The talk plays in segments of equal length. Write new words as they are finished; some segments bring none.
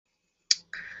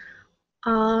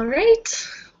All right,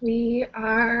 we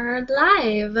are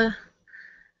live.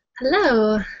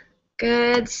 Hello,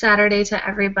 good Saturday to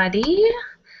everybody.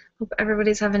 Hope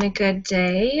everybody's having a good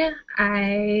day.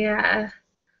 I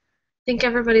think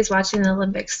everybody's watching the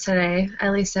Olympics today.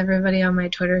 At least everybody on my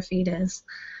Twitter feed is.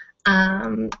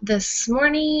 This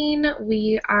morning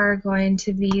we are going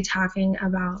to be talking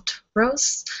about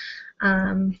roast,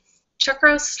 chuck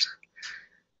roast,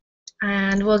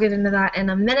 and we'll get into that in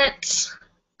a minute.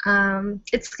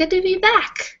 It's good to be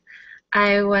back.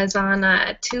 I was on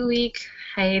a 2-week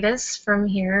hiatus from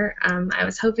here. I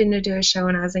was hoping to do a show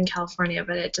when I was in California,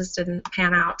 but it just didn't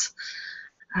pan out.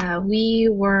 We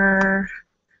were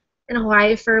in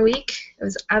Hawaii for a week. It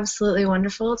was absolutely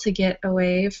wonderful to get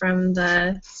away from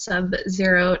the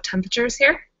sub-zero temperatures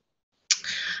here.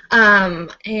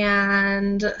 And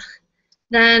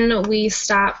then we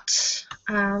stopped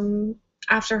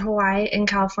after Hawaii in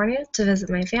California to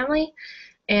visit my family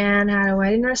and had a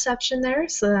wedding reception there,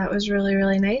 so that was really,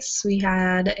 really nice. We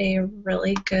had a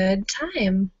really good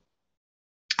time.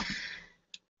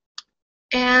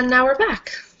 And now we're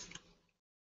back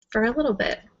for a little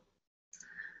bit.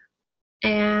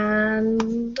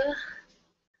 And,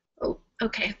 oh,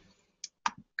 okay.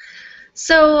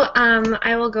 So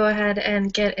I will go ahead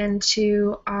and get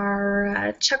into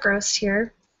our chuck roast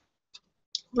here.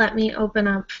 Let me open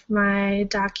up my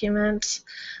document.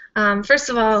 First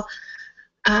of all,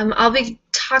 I'll be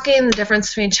talking the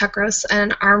difference between chuck roast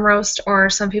and arm roast, or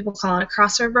some people call it a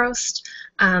crossrib roast.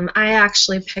 I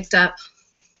actually picked up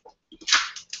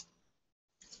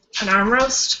an arm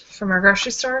roast from our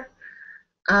grocery store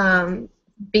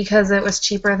because it was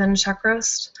cheaper than a chuck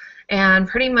roast. And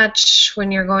pretty much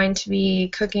when you're going to be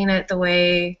cooking it the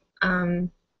way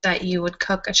that you would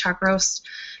cook a chuck roast,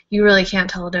 you really can't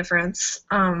tell a difference.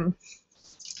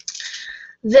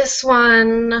 This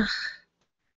one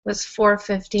was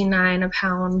 $4.59 a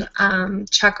pound.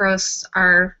 Chuck roasts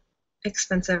are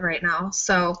expensive right now.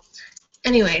 So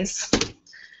anyways,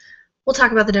 we'll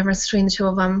talk about the difference between the two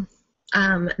of them.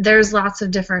 There's lots of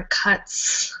different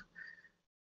cuts.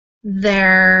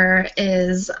 There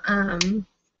is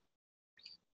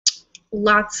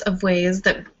lots of ways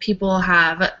that people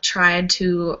have tried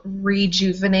to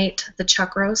rejuvenate the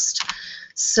chuck roast.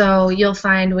 So you'll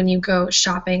find when you go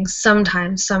shopping,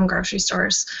 sometimes some grocery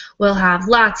stores will have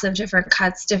lots of different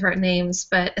cuts, different names,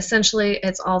 but essentially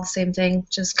it's all the same thing,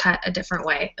 just cut a different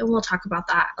way. And we'll talk about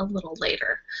that a little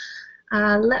later.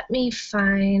 Let me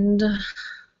find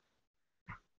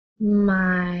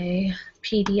my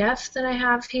PDF that I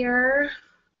have here.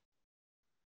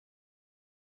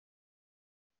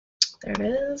 There it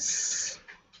is.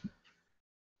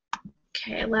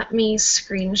 Okay, let me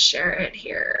screen share it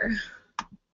here.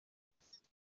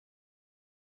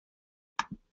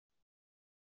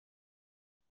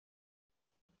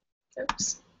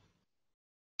 Oops.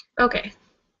 Okay.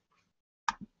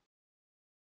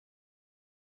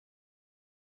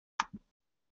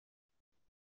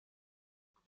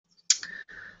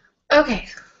 Okay.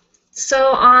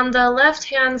 So on the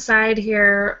left-hand side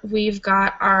here, we've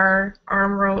got our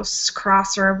arm roasts,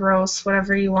 cross rib roasts,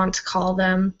 whatever you want to call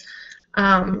them,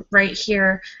 right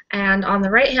here. And on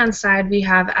the right-hand side, we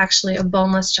have actually a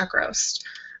boneless chuck roast.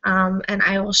 And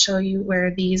I will show you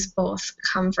where these both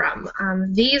come from.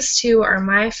 These two are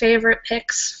my favorite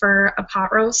picks for a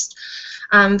pot roast.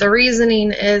 The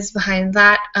reasoning is behind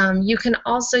that. You can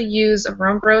also use a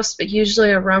rump roast, but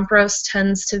usually a rump roast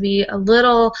tends to be a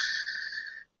little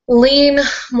lean,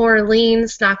 more lean.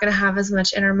 It's not going to have as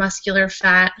much intermuscular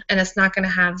fat, and it's not going to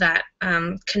have that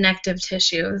connective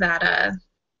tissue that a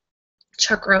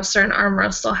chuck roast or an arm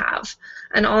roast will have.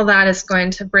 And all that is going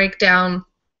to break down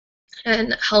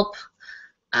and help,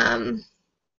 what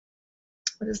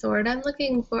is the word I'm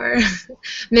looking for?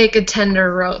 Make a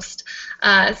tender roast.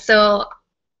 So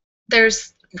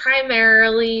there's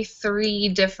primarily 3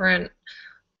 different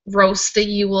roasts that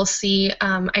you will see.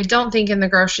 I don't think in the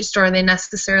grocery store they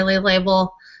necessarily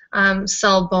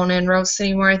sell bone-in roasts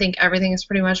anymore. I think everything is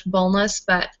pretty much boneless,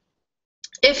 but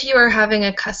if you are having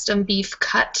a custom beef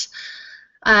cut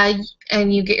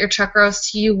and you get your chuck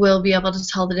roast, you will be able to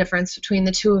tell the difference between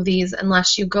the two of these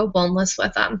unless you go boneless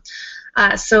with them.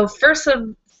 So first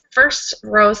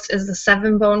roast is the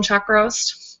 7-bone chuck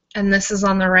roast, and this is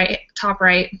on the right, top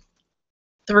right.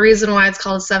 The reason why it's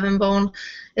called 7-bone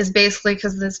is basically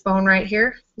because this bone right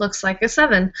here looks like a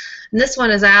 7. And this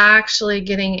one is actually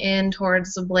getting in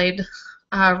towards the blade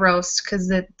roast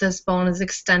because this bone is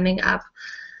extending up.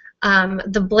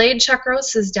 The blade chuck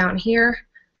roast is down here.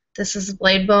 This is the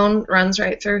blade bone, runs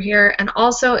right through here, and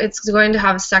also it's going to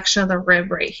have a section of the rib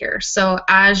right here. So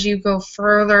as you go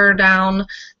further down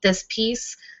this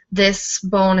piece, this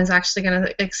bone is actually going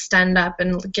to extend up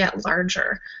and get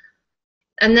larger.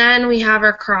 And then we have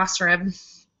our cross rib,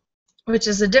 which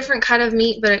is a different cut of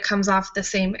meat, but it comes off the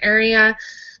same area.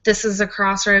 This is a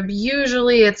cross rib.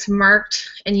 Usually it's marked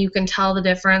and you can tell the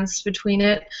difference between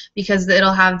it because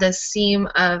it'll have this seam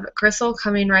of gristle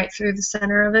coming right through the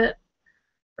center of it,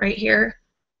 right here.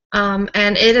 And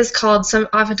it is called,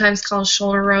 oftentimes called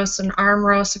shoulder roast, an arm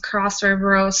roast, a cross rib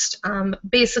roast,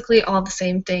 basically all the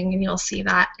same thing, and you'll see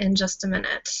that in just a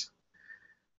minute.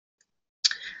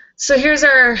 So here's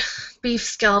our beef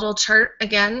skeletal chart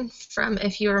again from,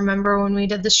 if you remember when we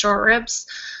did the short ribs.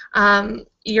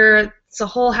 It's a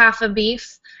whole half of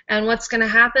beef, and what's going to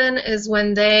happen is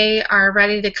when they are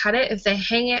ready to cut it, if they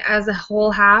hang it as a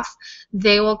whole half,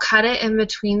 they will cut it in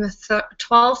between the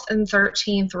 12th and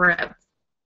 13th rib.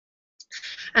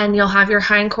 And you'll have your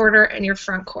hind quarter and your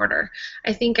front quarter.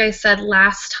 I think I said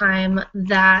last time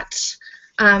that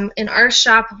in our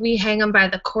shop we hang them by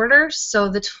the quarter, so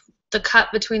the cut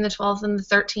between the 12th and the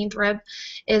 13th rib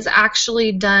is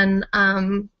actually done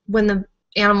when the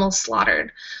animal's slaughtered.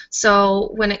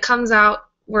 So when it comes out,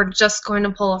 we're just going to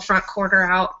pull a front quarter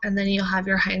out, and then you'll have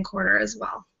your hind quarter as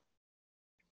well.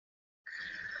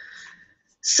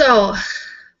 So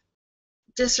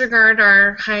disregard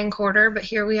our hind quarter, but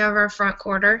here we have our front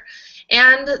quarter.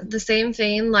 And the same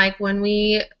thing like when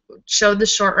we showed the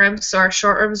short ribs, so our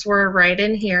short ribs were right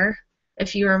in here.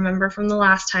 If you remember from the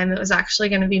last time, it was actually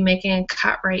going to be making a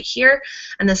cut right here,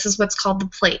 and this is what's called the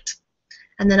plate.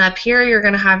 And then up here you're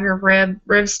going to have your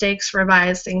rib steaks, rib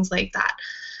eyes, things like that.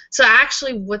 So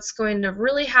actually what's going to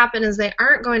really happen is they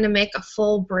aren't going to make a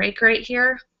full break right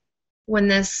here when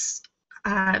this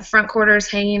front quarter is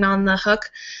hanging on the hook.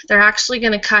 They're actually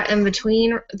going to cut in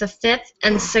between the 5th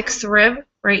and 6th rib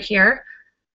right here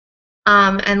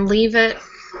and leave it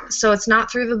so it's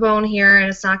not through the bone here, and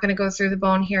it's not going to go through the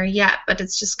bone here yet, but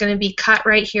it's just going to be cut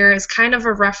right here as kind of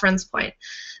a reference point.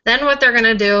 Then what they're going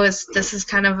to do is, this is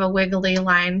kind of a wiggly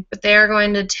line, but they are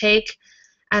going to take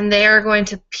and they are going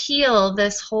to peel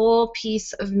this whole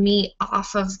piece of meat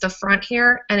off of the front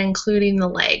here, and including the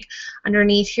leg.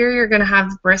 Underneath here you're going to have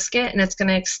the brisket, and it's going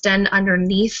to extend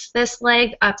underneath this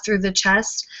leg up through the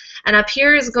chest, and up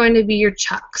here is going to be your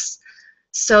chucks.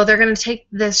 So they're going to take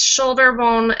this shoulder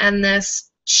bone and this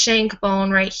shank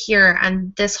bone right here,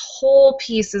 and this whole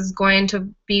piece is going to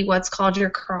be what's called your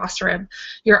cross rib,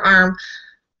 your arm,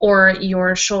 or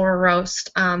your shoulder roast,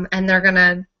 and they're going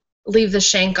to leave the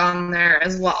shank on there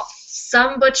as well.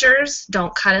 Some butchers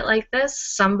don't cut it like this.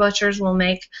 Some butchers will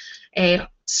make a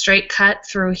straight cut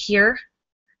through here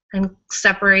and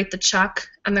separate the chuck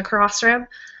and the cross rib.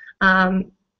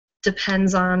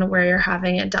 Depends on where you're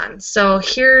having it done. So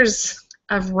here's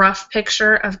a rough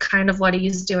picture of kind of what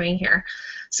he's doing here.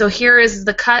 So here is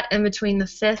the cut in between the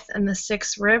 5th and the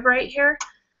 6th rib right here,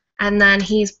 and then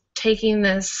he's taking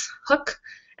this hook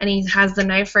and he has the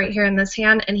knife right here in this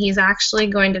hand, and he's actually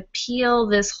going to peel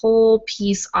this whole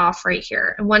piece off right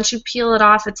here. And once you peel it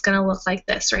off, it's going to look like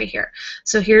this right here.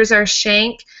 So here's our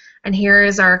shank, and here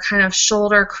is our kind of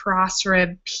shoulder cross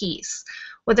rib piece.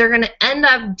 What they're going to end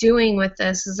up doing with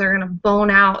this is they're going to bone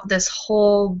out this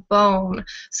whole bone.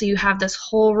 So you have this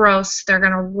whole roast. They're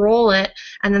going to roll it,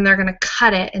 and then they're going to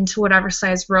cut it into whatever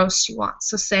size roast you want.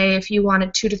 So say if you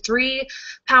wanted 2 to 3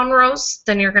 pound roast,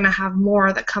 then you're going to have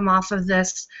more that come off of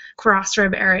this cross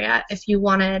rib area. If you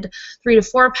wanted 3 to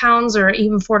 4 pounds or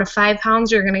even 4 to 5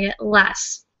 pounds, you're going to get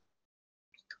less.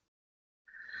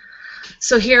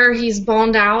 So here he's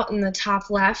boned out in the top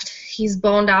left. He's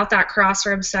boned out that cross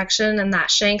rib section and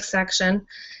that shank section,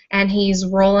 and he's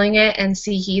rolling it, and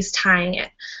see, he's tying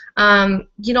it.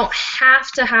 You don't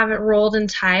have to have it rolled and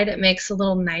tied. It makes a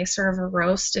little nicer of a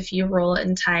roast if you roll it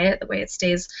and tie it. The way it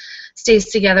stays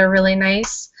together really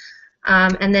nice.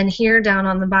 And then here down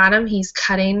on the bottom, he's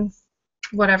cutting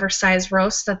whatever size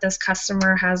roast that this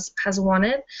customer has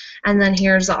wanted, and then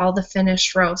here's all the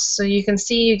finished roast. So you can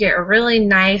see you get a really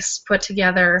nice put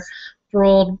together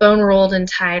bone rolled and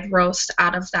tied roast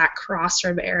out of that cross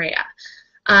rib area.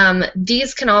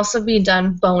 These can also be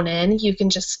done bone in. You can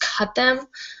just cut them.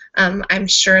 I'm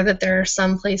sure that there are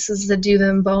some places that do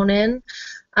them bone in.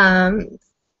 And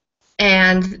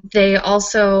they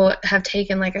also have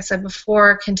taken, like I said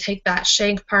before, can take that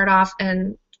shank part off,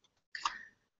 and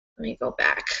let me go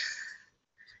back.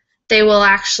 They will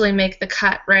actually make the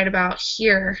cut right about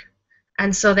here,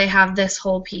 and so they have this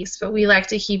whole piece, but we like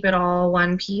to keep it all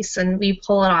one piece, and we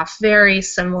pull it off very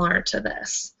similar to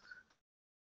this.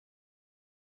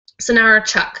 So now our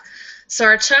chuck. So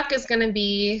our chuck is going to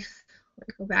be, let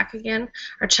me go back again.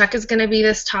 Our chuck is going to be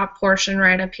this top portion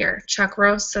right up here. Chuck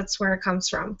roast, that's where it comes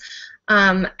from.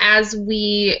 As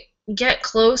we get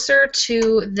closer to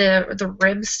the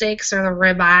rib steaks or the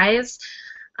rib eyes,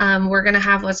 we're going to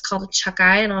have what's called a chuck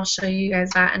eye, and I'll show you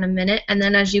guys that in a minute. And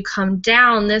then as you come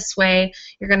down this way,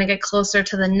 you're going to get closer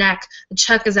to the neck. The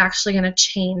chuck is actually going to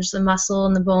change. The muscle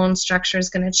and the bone structure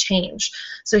is going to change.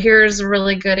 So here's a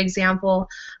really good example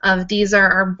of these are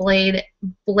our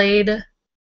blade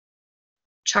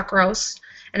chuck roast.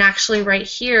 And actually right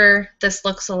here, this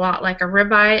looks a lot like a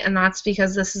ribeye, and that's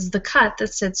because this is the cut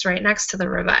that sits right next to the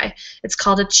ribeye. It's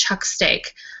called a chuck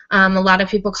steak. A lot of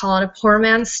people call it a poor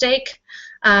man's steak.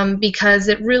 Because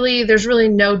there's really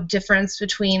no difference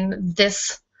between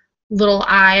this little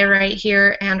eye right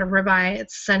here and a ribeye.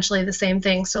 It's essentially the same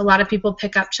thing. So a lot of people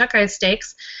pick up chuck eye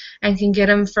steaks and can get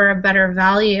them for a better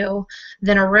value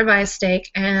than a ribeye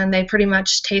steak, and they pretty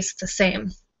much taste the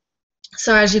same.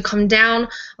 So as you come down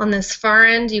on this far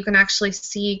end, you can actually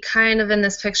see kind of in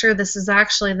this picture, this is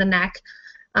actually the neck.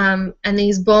 And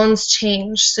these bones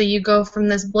change. So you go from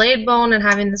this blade bone and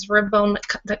having this rib bone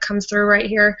that comes through right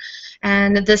here,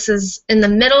 and this is in the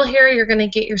middle here, you're going to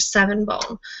get your 7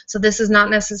 bone. So this is not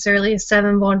necessarily a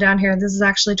 7 bone down here. This is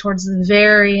actually towards the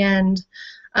very end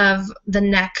of the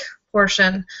neck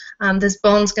portion. This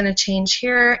bone's going to change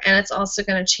here, and it's also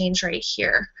going to change right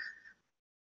here.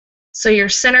 So your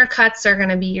center cuts are going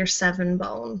to be your 7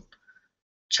 bone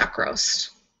chuck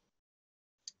roast.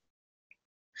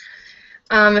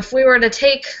 If we were to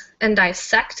take and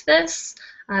dissect this,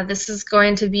 this is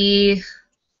going to be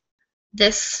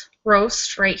this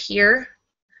roast right here.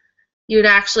 You'd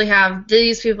actually have,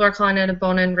 these people are calling it a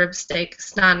bone-in rib steak.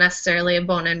 It's not necessarily a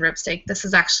bone-in rib steak. This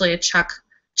is actually a chuck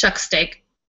steak,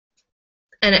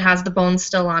 and it has the bone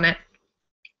still on it.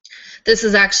 This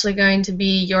is actually going to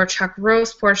be your chuck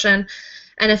roast portion.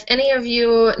 And if any of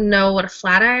you know what a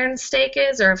flat iron steak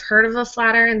is or have heard of a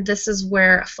flat iron, this is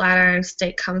where a flat iron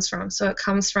steak comes from. So it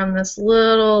comes from this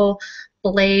little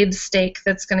blade steak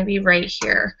that's going to be right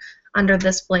here under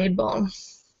this blade bone.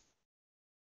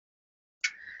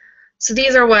 So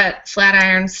these are what flat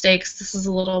iron steaks, this is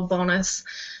a little bonus,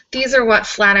 these are what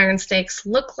flat iron steaks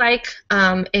look like.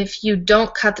 If you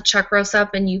don't cut the chuck roast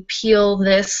up and you peel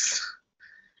this,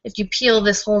 if you peel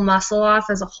this whole muscle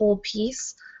off as a whole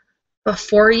piece,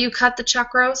 before you cut the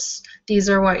chuck roast, these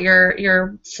are what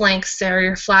your flanks or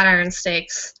your flat iron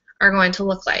steaks are going to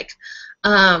look like.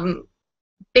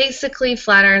 Basically,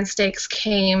 flat iron steaks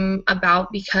came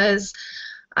about because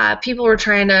people were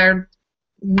trying to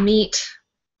meet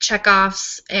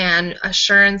checkoffs and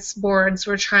assurance boards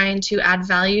were trying to add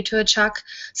value to a chuck.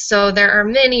 So there are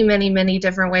many, many, many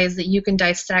different ways that you can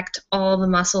dissect all the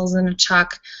muscles in a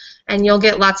chuck. And you'll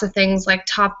get lots of things like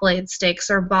top blade steaks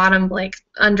or bottom blade,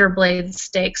 under blade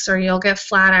steaks, or you'll get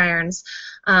flat irons,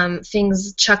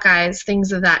 things, chuck eyes,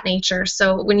 things of that nature.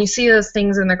 So when you see those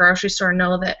things in the grocery store,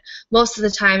 know that most of the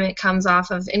time it comes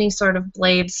off of any sort of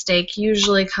blade steak,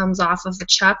 usually comes off of the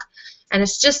chuck, and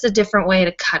it's just a different way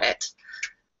to cut it.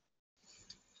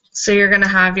 So you're going to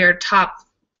have your top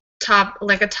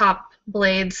like a top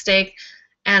blade steak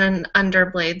and an under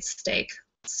blade steak.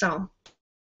 So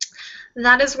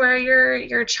that is where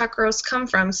your chuck roasts come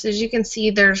from. So as you can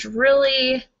see, there's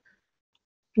really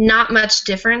not much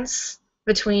difference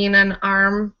between an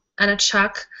arm and a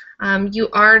chuck. You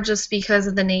are, just because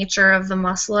of the nature of the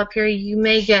muscle up here, you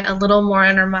may get a little more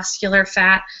intermuscular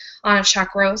fat on a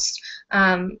chuck roast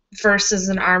versus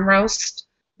an arm roast,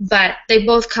 but they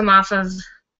both come off of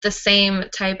the same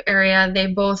type area. They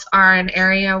both are an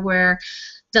area where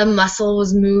the muscle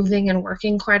was moving and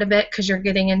working quite a bit because you're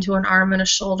getting into an arm and a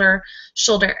shoulder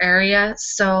area.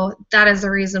 So that is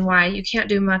the reason why you can't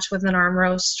do much with an arm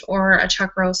roast or a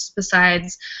chuck roast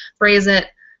besides braise it,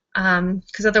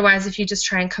 because otherwise if you just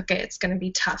try and cook it, it's going to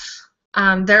be tough.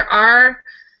 There are,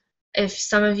 if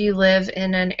some of you live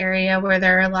in an area where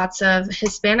there are lots of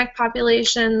Hispanic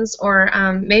populations or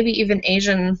maybe even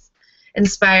Asian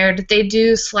inspired, they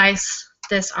do slice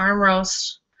this arm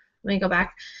roast. Let me go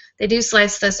back. They do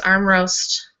slice this arm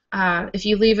roast, if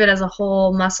you leave it as a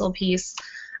whole muscle piece,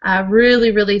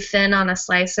 really, really thin on a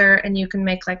slicer, and you can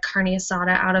make like carne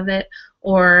asada out of it,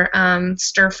 or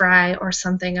stir fry or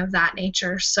something of that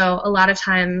nature. So a lot of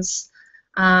times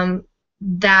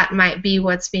that might be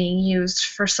what's being used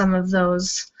for some of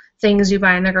those things you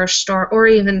buy in the grocery store, or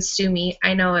even stew meat.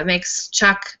 I know it makes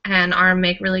chuck and arm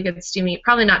make really good stew meat.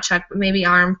 Probably not chuck, but maybe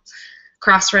arm,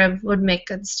 cross rib would make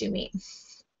good stew meat.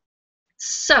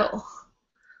 So,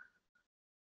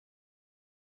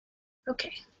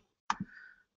 okay,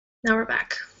 now we're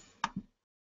back.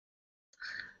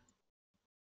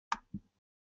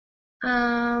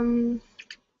 All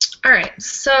right,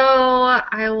 so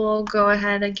I will go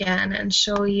ahead again and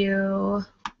show you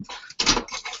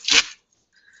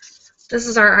This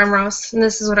is our arm roast, and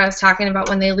this is what I was talking about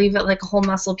when they leave it like a whole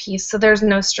muscle piece. So there's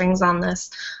no strings on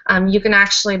this. You can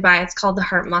actually buy, it's called the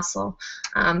heart muscle,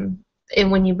 and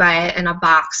when you buy it in a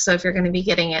box. So if you're going to be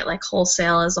getting it like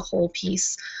wholesale as a whole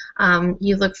piece,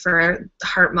 you look for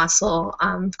heart muscle,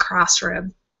 cross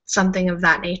rib, something of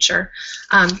that nature.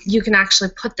 You can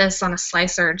actually put this on a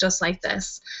slicer just like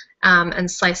this,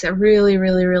 and slice it really,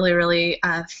 really, really, really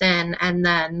thin, and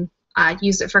then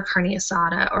use it for carne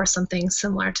asada or something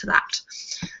similar to that.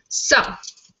 So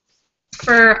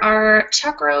for our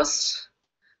chuck roast,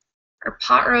 our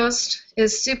pot roast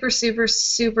is super, super,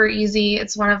 super easy.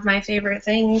 It's one of my favorite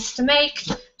things to make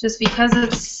just because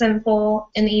it's simple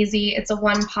and easy. It's a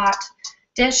one-pot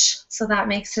dish, so that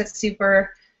makes it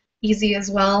super easy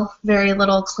as well. Very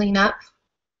little cleanup.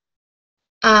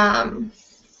 I'm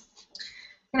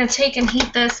going to take and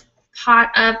heat this pot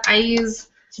up. I use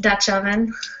Dutch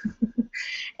oven.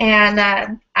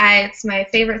 And it's my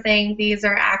favorite thing. These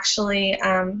are actually,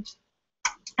 I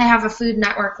have a Food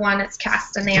Network one. It's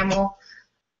cast enamel.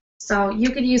 So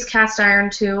you could use cast iron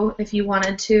too if you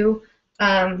wanted to.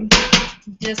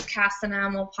 This cast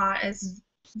enamel pot is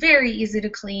very easy to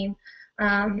clean.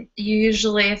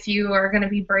 Usually if you are going to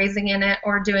be braising in it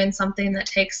or doing something that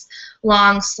takes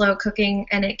long, slow cooking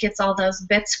and it gets all those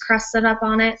bits crusted up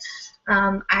on it,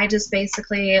 I just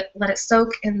basically let it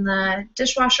soak in the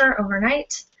dishwasher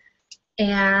overnight,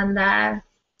 and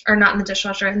or not in the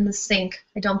dishwasher, in the sink.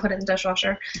 I don't put it in the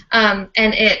dishwasher. And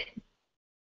it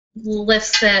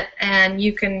lifts it, and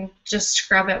you can just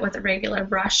scrub it with a regular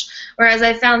brush. Whereas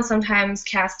I found sometimes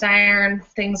cast iron,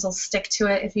 things will stick to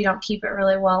it if you don't keep it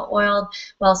really well oiled,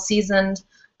 well seasoned.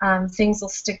 Things will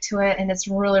stick to it, and it's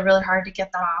really, really hard to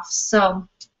get that off. So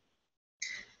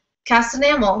cast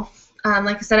enamel.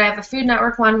 Like I said, I have a Food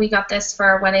Network one. We got this for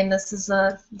our wedding. This is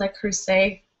a Le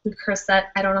Creuset,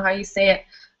 I don't know how you say it,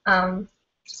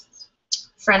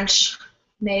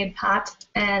 French-made pot.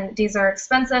 And these are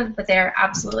expensive, but they're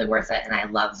absolutely worth it. And I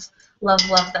love, love,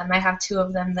 love them. I have 2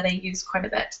 of them that I use quite a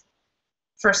bit.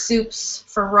 For soups,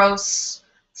 for roasts,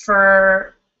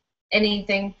 for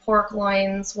anything, pork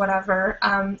loins, whatever.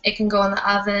 It can go in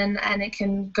the oven, and it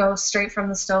can go straight from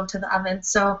the stove to the oven.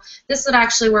 So this would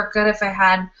actually work good if I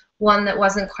had one that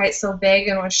wasn't quite so big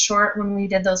and was short when we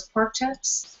did those pork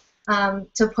chips,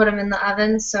 to put them in the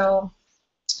oven. So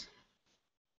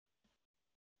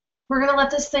we're going to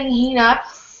let this thing heat up.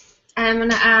 I'm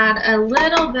going to add a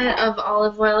little bit of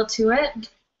olive oil to it.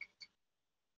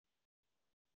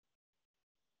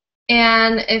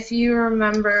 And if you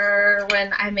remember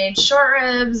when I made short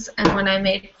ribs and when I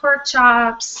made pork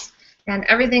chops and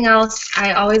everything else,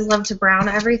 I always love to brown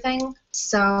everything.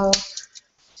 So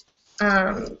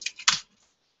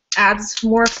adds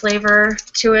more flavor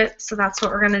to it. So that's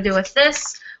what we're going to do with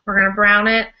this. We're going to brown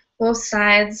it both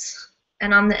sides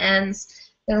and on the ends.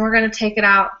 Then we're going to take it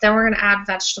out. Then we're going to add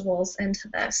vegetables into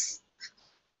this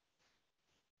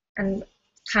and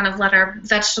kind of let our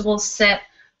vegetables sit.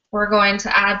 We're going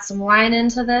to add some wine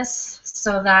into this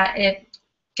so that it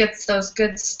gets those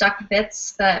good stuck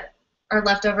bits that are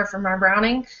left over from our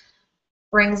browning,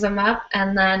 brings them up,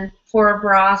 and then pour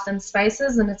broth and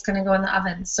spices, and it's going to go in the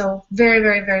oven. So very,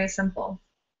 very, very simple.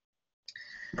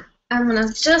 I'm going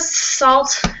to just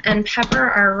salt and pepper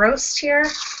our roast here.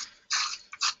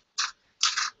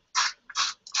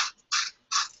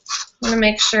 I'm going to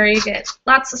make sure you get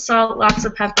lots of salt, lots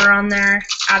of pepper on there,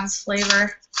 adds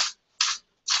flavor.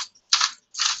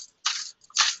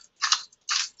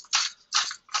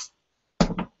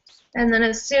 And then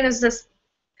as soon as this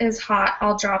is hot,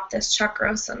 I'll drop this chuck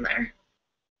roast in there.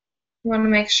 You want to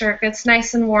make sure it gets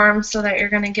nice and warm so that you're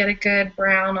going to get a good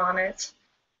brown on it.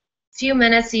 A few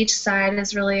minutes each side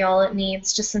is really all it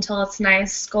needs, just until it's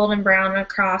nice golden brown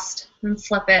across, and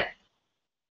flip it.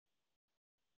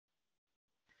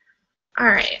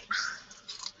 Alright.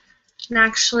 And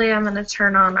actually I'm going to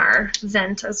turn on our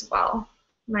vent as well.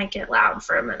 Might get loud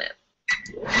for a minute.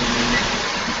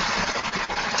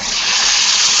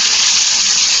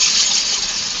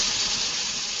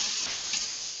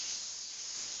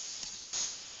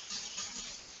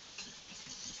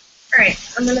 Alright,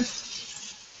 I'm going to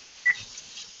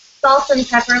salt and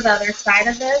pepper the other side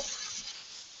of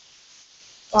this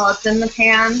while it's in the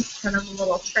pan. Kind of a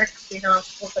little trick so you don't have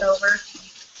to flip it over.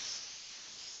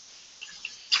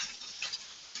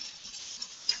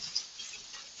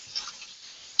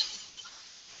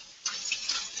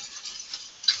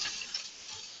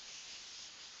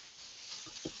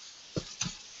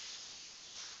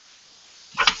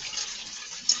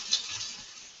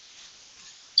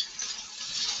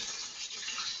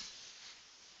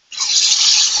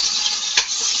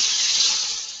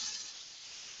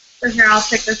 So here, I'll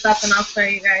pick this up and I'll show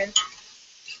you guys.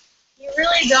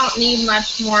 really don't need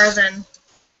much more than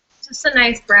just a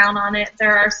nice brown on it.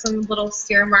 There are some little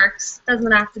sear marks.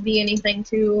 Doesn't have to be anything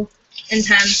too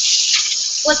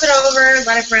intense. Flip it over,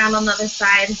 let it brown on the other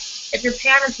side. If your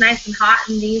pan is nice and hot,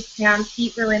 and these pans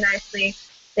heat really nicely,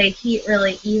 they heat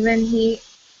really even heat,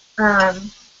 and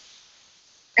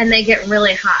they get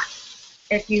really hot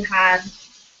if you have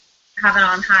it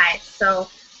on high. So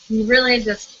you really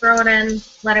just throw it in,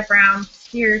 let it brown,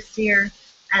 sear,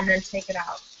 and then take it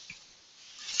out.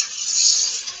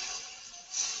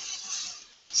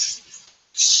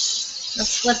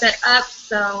 Let's flip it up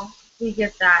so we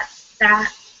get that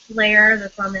fat layer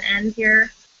that's on the end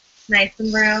here, nice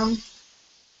and brown.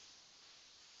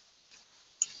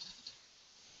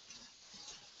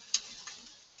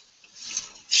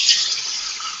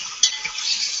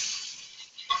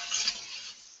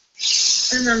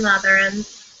 And then the other end.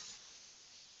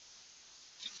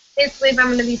 Basically, if I'm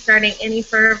going to be starting any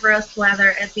sort of roast,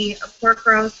 whether it be a pork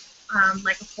roast,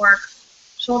 like a pork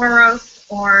shoulder roast,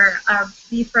 or a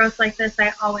beef roast like this,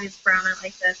 I always brown it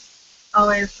like this.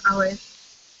 Always, always.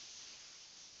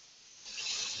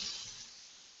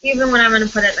 Even when I'm going to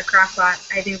put it in the crock pot,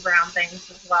 I do brown things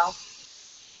as well.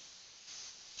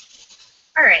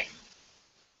 Alright.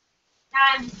 Now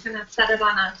I'm just going to set it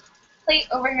on a plate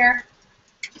over here.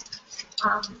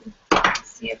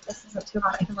 See if this isn't too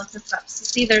hot. I can lift this up. So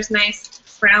see there's nice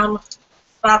brown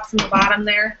spots in the bottom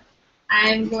there.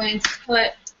 I'm going to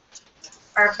put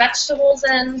our vegetables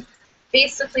in.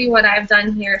 Basically what I've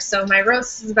done here, so my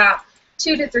roast is about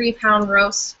 2 to 3 pound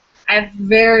roast. I've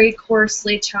very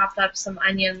coarsely chopped up some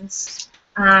onions.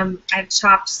 I've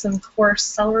chopped some coarse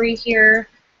celery here.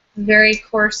 Very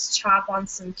coarse chop on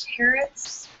some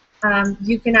carrots.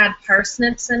 You can add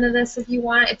parsnips into this if you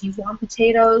want. If you want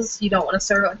potatoes, you don't want to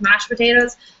serve it with mashed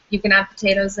potatoes, you can add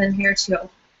potatoes in here too.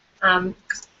 A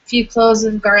few cloves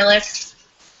of garlic.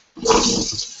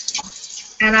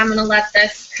 And I'm going to let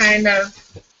this kind of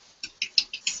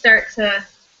start to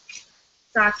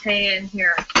saute in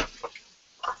here.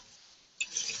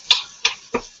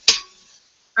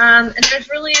 And there's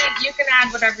really, you can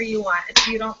add whatever you want. If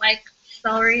you don't like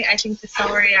celery, I think the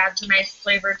celery adds a nice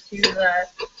flavor to the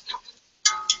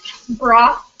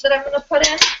broth that I'm going to put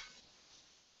in.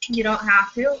 You don't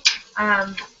have to.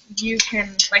 You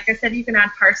can, like I said, you can add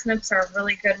parsnips, are a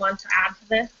really good one to add to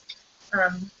this.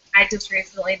 I just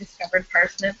recently discovered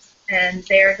parsnips, and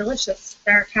they are delicious.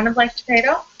 They're kind of like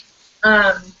potato,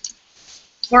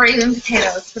 or even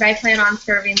potatoes, but I plan on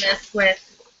serving this with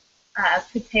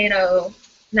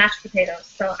mashed potatoes,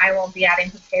 so I won't be adding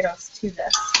potatoes to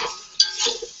this.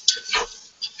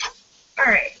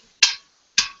 Alright.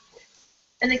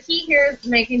 And the key here is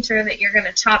making sure that you're going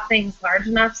to chop things large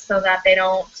enough so that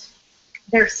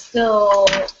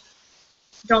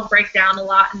don't break down a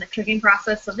lot in the cooking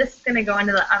process. So this is going to go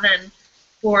into the oven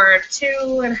for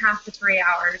 2.5 to 3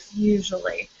 hours,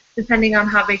 usually, depending on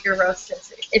how big your roast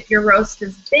is. If your roast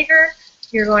is bigger,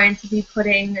 you're going to be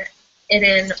putting it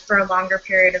in for a longer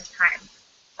period of time.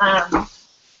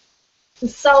 The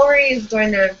celery is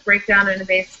going to break down into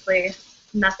basically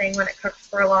nothing when it cooks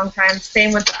for a long time.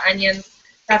 Same with the onions.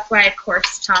 That's why I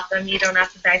coarse chop them. You don't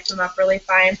have to dice them up really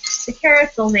fine. The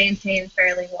carrots will maintain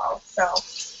fairly well. So,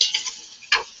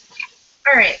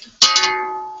 all right.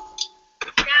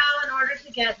 Now, in order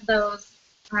to get those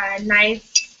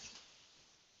nice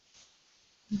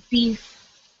beef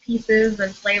pieces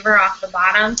and flavor off the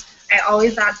bottom, I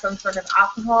always add some sort of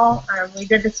alcohol. We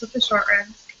did this with the short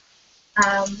ribs.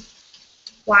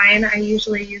 Wine, I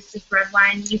usually use just red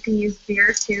wine. You can use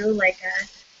beer too, like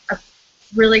a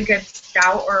really good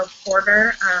stout or a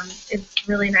porter is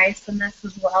really nice in this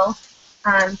as well.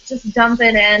 Just dump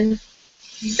it in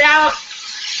about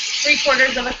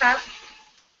 3/4 of a cup.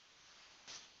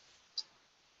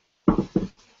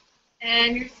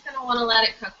 And you're just going to want to let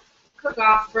it cook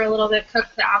off for a little bit, cook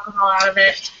the alcohol out of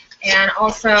it, and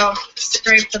also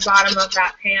scrape the bottom of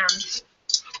that pan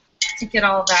to get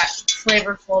all that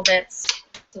flavorful bits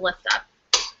to lift up.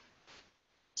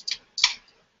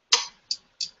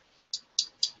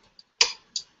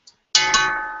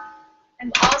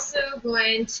 I'm also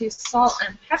going to salt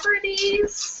and pepper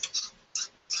these,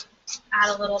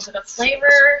 add a little bit of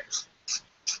flavor.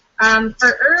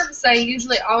 For herbs, I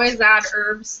usually always add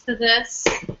herbs to this.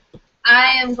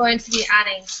 I am going to be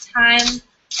adding thyme.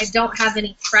 I don't have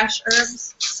any fresh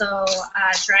herbs, so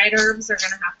dried herbs are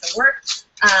going to have to work.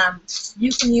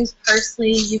 You can use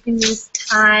parsley, you can use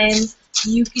thyme,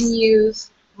 you can use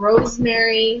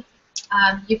rosemary,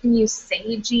 you can use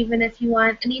sage even if you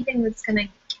want, anything that's going to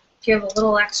give a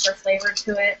little extra flavor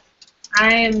to it.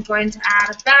 I am going to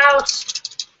add about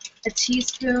a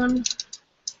teaspoon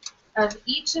of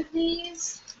each of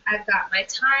these. I've got my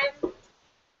thyme,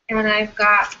 and I've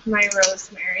got my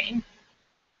rosemary.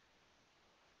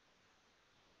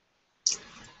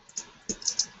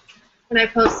 When I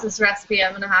post this recipe,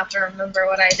 I'm going to have to remember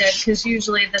what I did, because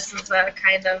usually this is a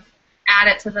kind of add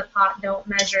it to the pot, don't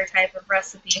measure type of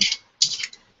recipe.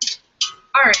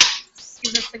 Alright, just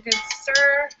give this a good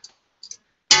stir.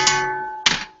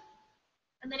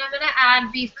 And then I'm going to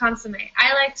add beef consomme.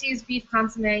 I like to use beef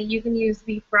consomme. You can use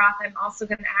beef broth. I'm also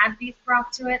going to add beef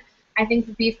broth to it. I think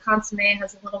the beef consomme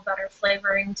has a little better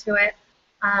flavoring to it,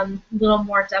 a little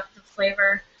more depth of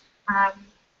flavor.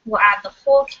 We'll add the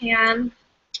whole can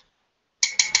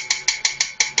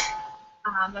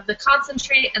of the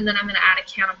concentrate, and then I'm going to add a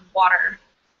can of water.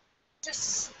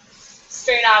 Just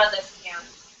straight out of this can.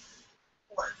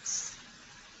 Works.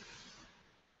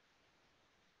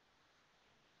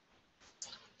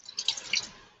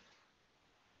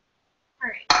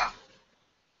 Alright.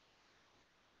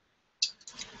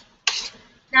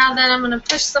 Now then, I'm going to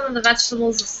push some of the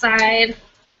vegetables aside,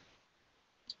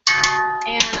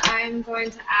 and I'm going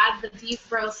to add the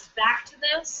beef roast back to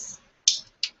this.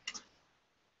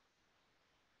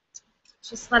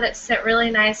 Just let it sit really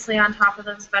nicely on top of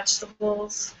those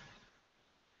vegetables.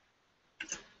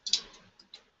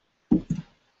 I'll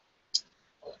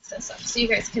lift this up so you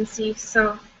guys can see.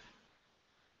 So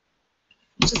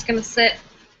it's just going to sit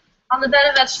on the bed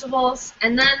of vegetables,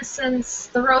 and then since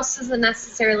the roast isn't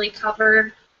necessarily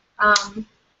covered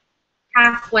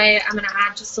halfway, I'm going to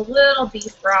add just a little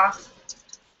beef broth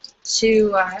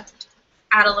to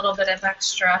add a little bit of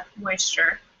extra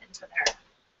moisture into there.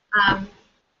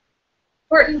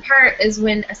 Important part is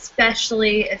when,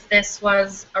 especially if this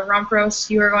was a rump roast,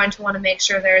 you are going to want to make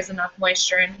sure there is enough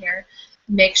moisture in here.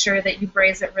 Make sure that you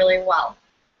braise it really well.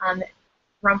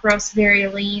 Rump roast, very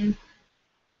lean.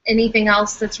 Anything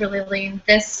else that's really lean,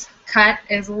 this cut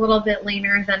is a little bit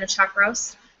leaner than a chuck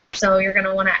roast. So you're going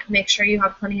to want to make sure you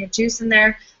have plenty of juice in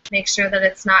there. Make sure that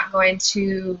it's not going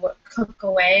to cook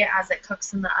away as it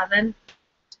cooks in the oven.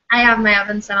 I have my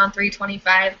oven set on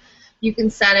 325. You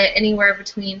can set it anywhere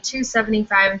between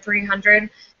 275 and 300.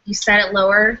 You set it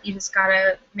lower, you just got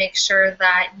to make sure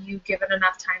that you give it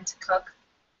enough time to cook.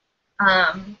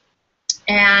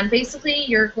 And basically,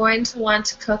 you're going to want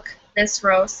to cook this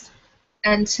roast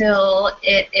until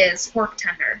it is fork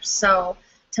tender. So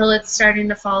till it's starting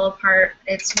to fall apart,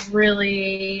 it's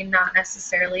really not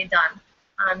necessarily done.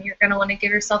 You're going to want to give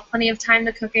yourself plenty of time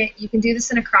to cook it. You can do this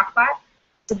in a crock pot.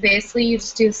 So basically, you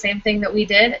just do the same thing that we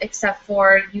did, except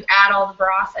for you add all the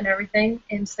broth and everything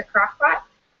into the crock pot,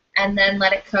 and then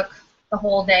let it cook the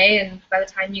whole day, and by the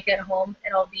time you get home,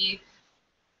 it'll be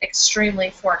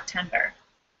extremely fork tender.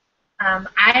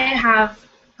 I have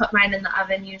put mine in the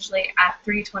oven usually at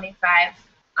 325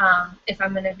 if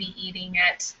I'm going to be eating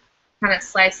it, kind of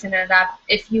slicing it up.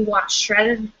 If you want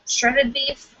shredded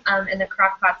beef, in the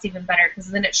crock pot's even better, because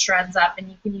then it shreds up and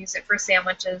you can use it for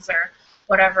sandwiches or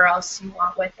whatever else you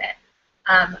want with it.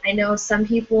 I know some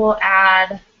people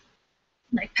add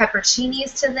like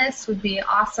pepperoncinis to this, would be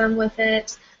awesome with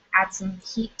it. Add some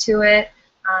heat to it.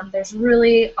 There's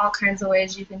really all kinds of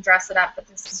ways you can dress it up, but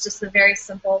this is just a very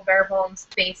simple, bare bones,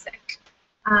 basic.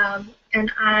 And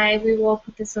we will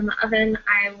put this in the oven.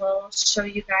 I will show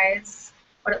you guys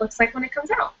what it looks like when it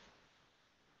comes out.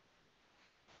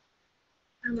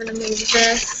 I'm going to move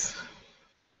this.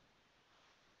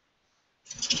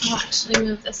 I'll actually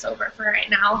move this over for right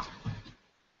now.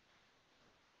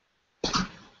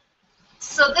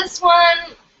 So this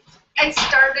one, I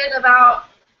started about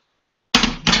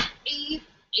 8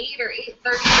 or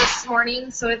 8:30 this morning,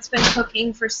 so it's been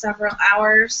cooking for several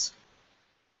hours,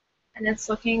 and it's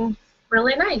looking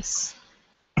really nice.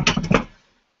 Let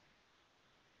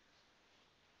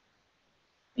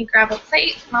me grab a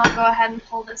plate, and I'll go ahead and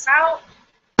pull this out.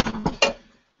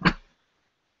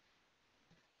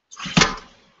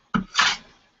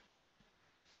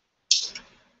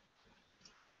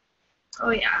 Oh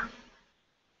yeah.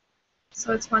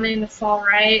 So it's wanting to fall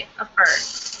right apart.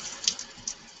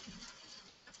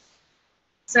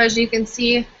 So as you can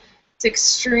see, it's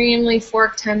extremely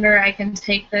fork tender. I can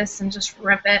take this and just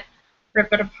rip it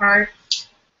apart.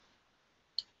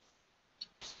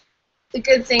 The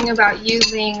good thing about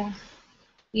using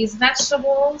these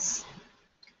vegetables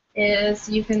is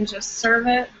you can just serve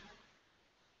it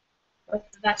with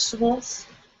the vegetables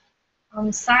on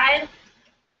the side.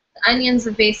 The onions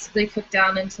have basically cooked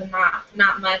down into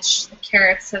not much. The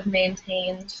carrots have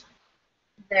maintained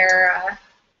their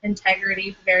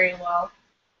integrity very well.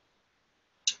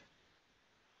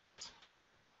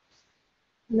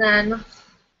 And then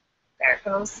there it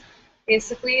goes.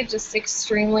 Basically, just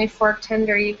extremely fork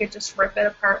tender. You could just rip it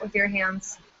apart with your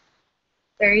hands.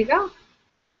 There you go.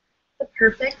 the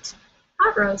perfect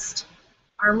hot roast,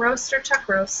 arm roast or chuck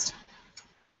roast.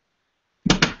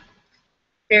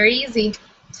 Very easy.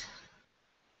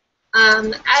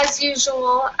 As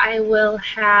usual, I will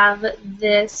have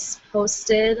this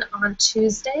posted on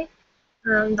Tuesday.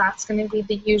 That's going to be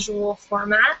the usual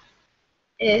format.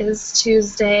 Is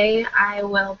Tuesday I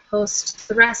will post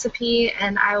the recipe,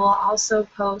 and I will also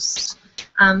post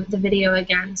the video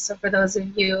again. So for those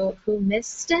of you who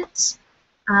missed it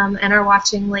and are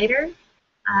watching later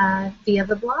via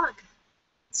the blog.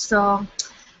 So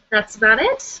that's about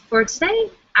it for today.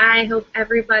 I hope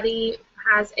everybody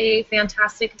has a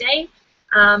fantastic day.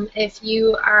 If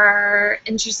you are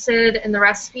interested in the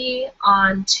recipe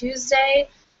on Tuesday,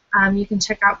 you can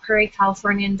check out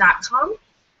prairiecalifornian.com,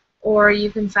 or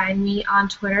you can find me on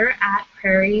Twitter at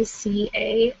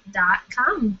prairieca.com.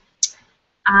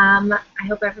 I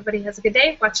hope everybody has a good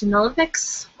day watching the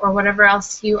Olympics or whatever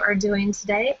else you are doing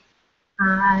today.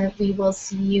 We will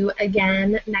see you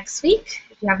again next week.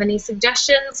 If you have any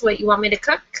suggestions, what you want me to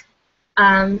cook,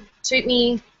 tweet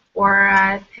me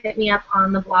or hit me up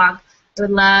on the blog. I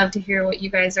would love to hear what you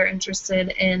guys are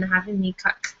interested in having me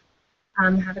cook.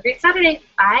 Have a great Saturday.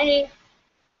 Bye.